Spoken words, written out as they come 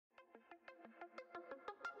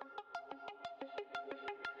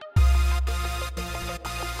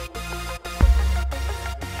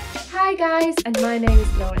Hi guys, and my name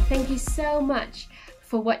is Laura. Thank you so much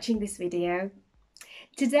for watching this video.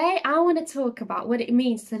 Today I want to talk about what it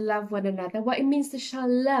means to love one another, what it means to show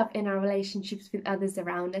love in our relationships with others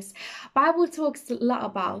around us. Bible talks a lot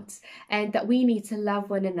about that we need to love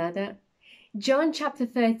one another. John chapter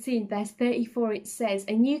 13 verse 34, it says,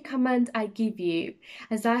 "A new command I give you,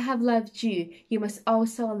 as I have loved you, you must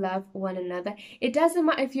also love one another." It doesn't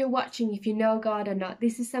matter if you're watching, if you know God or not.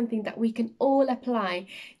 This is something that we can all apply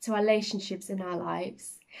to our relationships in our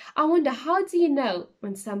lives. I wonder, how do you know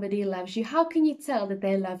when somebody loves you? How can you tell that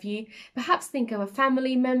they love you? Perhaps think of a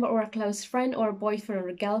family member or a close friend or a boyfriend or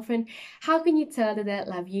a girlfriend. How can you tell that they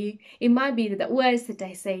love you? It might be the words that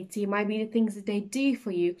they say to you, it might be the things that they do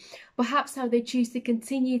for you, perhaps how they choose to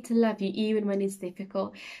continue to love you even when it's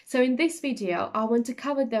difficult. So in this video, I want to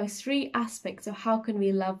cover those three aspects of how can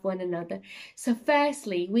we love one another. So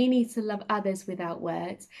firstly, we need to love others without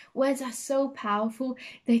words. Words are so powerful.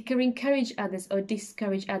 They can encourage others or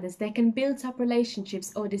discourage others. They can build up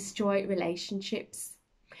relationships or destroy relationships.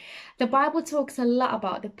 The Bible talks a lot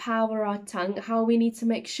about the power of our tongue, how we need to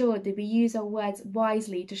make sure that we use our words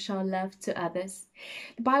wisely to show love to others.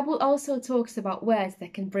 The Bible also talks about words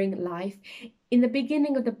that can bring life. In the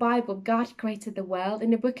beginning of the Bible, God created the world.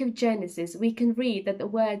 In the book of Genesis, we can read that the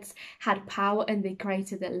words had power and they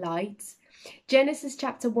created the light. Genesis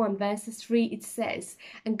chapter 1 verses 3, it says,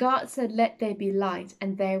 "And God said, let there be light,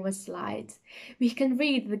 and there was light." We can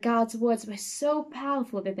read that God's words were so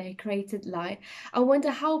powerful that they created light. I wonder,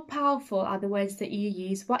 how powerful are the words that you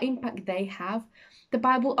use, what impact they have. The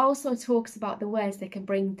Bible also talks about the words that can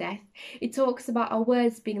bring death. It talks about our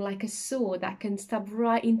words being like a sword that can stab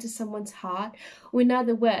right into someone's heart. Or in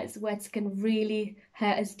other words, words can really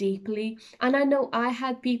hurt us deeply. And I know I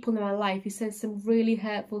had people in my life who said some really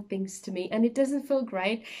hurtful things to me, and it doesn't feel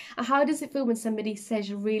great. And how does it feel when somebody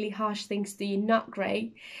says really harsh things to you? Not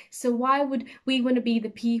great. So why would we want to be the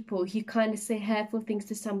people who kind of say hurtful things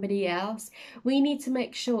to somebody else? We need to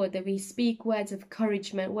make sure that we speak words of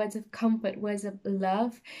encouragement, words of comfort, words of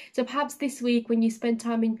love. So perhaps this week when you spend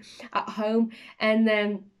time at home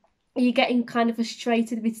and you're getting kind of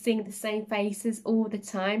frustrated with seeing the same faces all the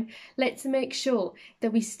time, let's make sure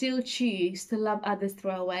that we still choose to love others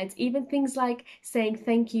through our words. Even things like saying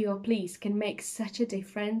thank you or please can make such a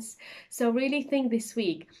difference. So really think this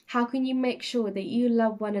week, how can you make sure that you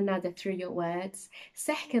love one another through your words?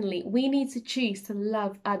 Secondly, we need to choose to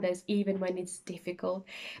love others even when it's difficult.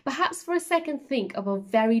 Perhaps for a second, think of a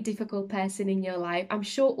very difficult person in your life. I'm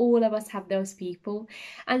sure all of us have those people.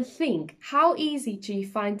 And think, how easy do you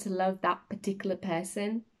find to love that particular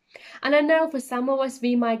person? And I know for some of us,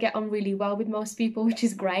 we might get on really well with most people, which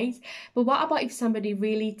is great. But what about if somebody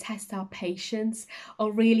really tests our patience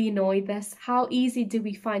or really annoys us? How easy do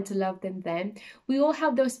we find to love them then? We all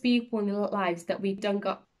have those people in our lives that we don't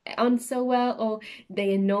got on so well, or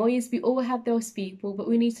they annoy us. We all have those people, but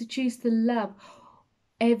we need to choose to love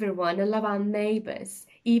everyone and love our neighbors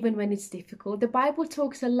even when it's difficult. The Bible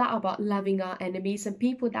talks a lot about loving our enemies and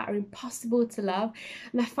people that are impossible to love,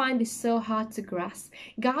 and I find this so hard to grasp.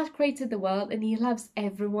 God created the world and he loves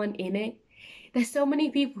everyone in it. There's so many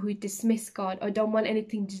people who dismiss God or don't want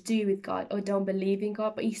anything to do with God or don't believe in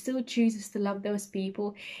God, but he still chooses to love those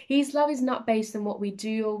people. His love is not based on what we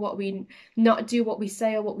do or what we not do, what we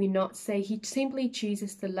say or what we not say. He simply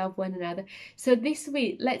chooses to love one another. So this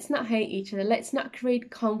week, let's not hate each other. Let's not create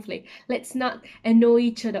conflict. Let's not annoy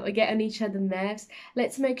each other or get on each other's nerves.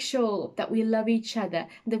 Let's make sure that we love each other,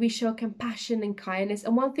 that we show compassion and kindness.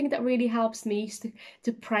 And one thing that really helps me is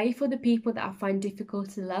to pray for the people that I find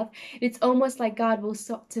difficult to love. It's almost like God will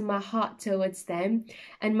soften my heart towards them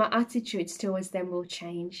and my attitudes towards them will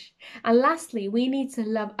change. And lastly, we need to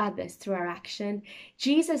love others through our action.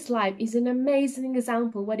 Jesus' life is an amazing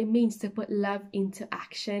example of what it means to put love into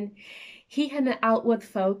action. He had an outward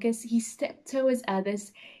focus. He stepped towards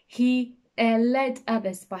others. He led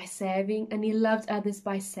others by serving, and he loved others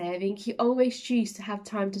by serving. He always chose to have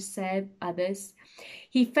time to serve others.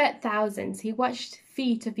 He fed thousands. He washed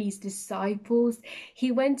feet of his disciples.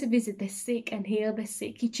 He went to visit the sick and heal the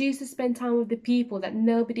sick. He chose to spend time with the people that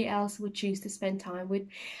nobody else would choose to spend time with.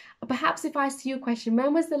 Perhaps if I ask you a question,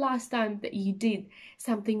 when was the last time that you did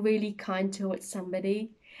something really kind towards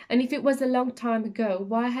somebody? And if it was a long time ago,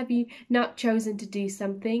 why have you not chosen to do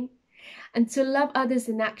something? And to love others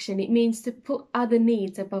in action, it means to put other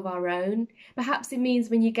needs above our own. Perhaps it means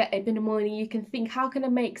when you get up in the morning, you can think, how can I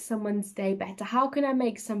make someone's day better? How can I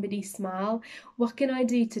make somebody smile? What can I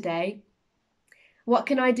do today? What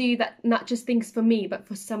can I do that not just thinks for me, but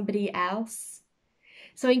for somebody else?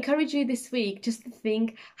 So I encourage you this week just to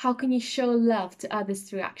think, how can you show love to others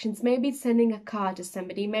through actions? Maybe it's sending a card to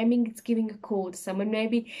somebody, maybe it's giving a call to someone,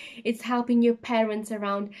 maybe it's helping your parents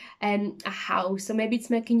around a house, or maybe it's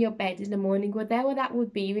making your bed in the morning. Whatever that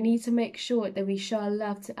would be, we need to make sure that we show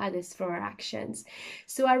love to others through our actions.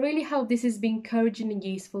 So I really hope this has been encouraging and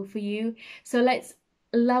useful for you. So let's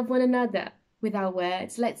love one another with our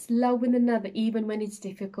words. Let's love one another even when it's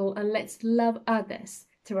difficult, and let's love others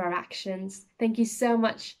through our actions. Thank you so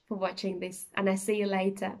much for watching this, and I'll see you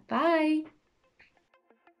later. Bye.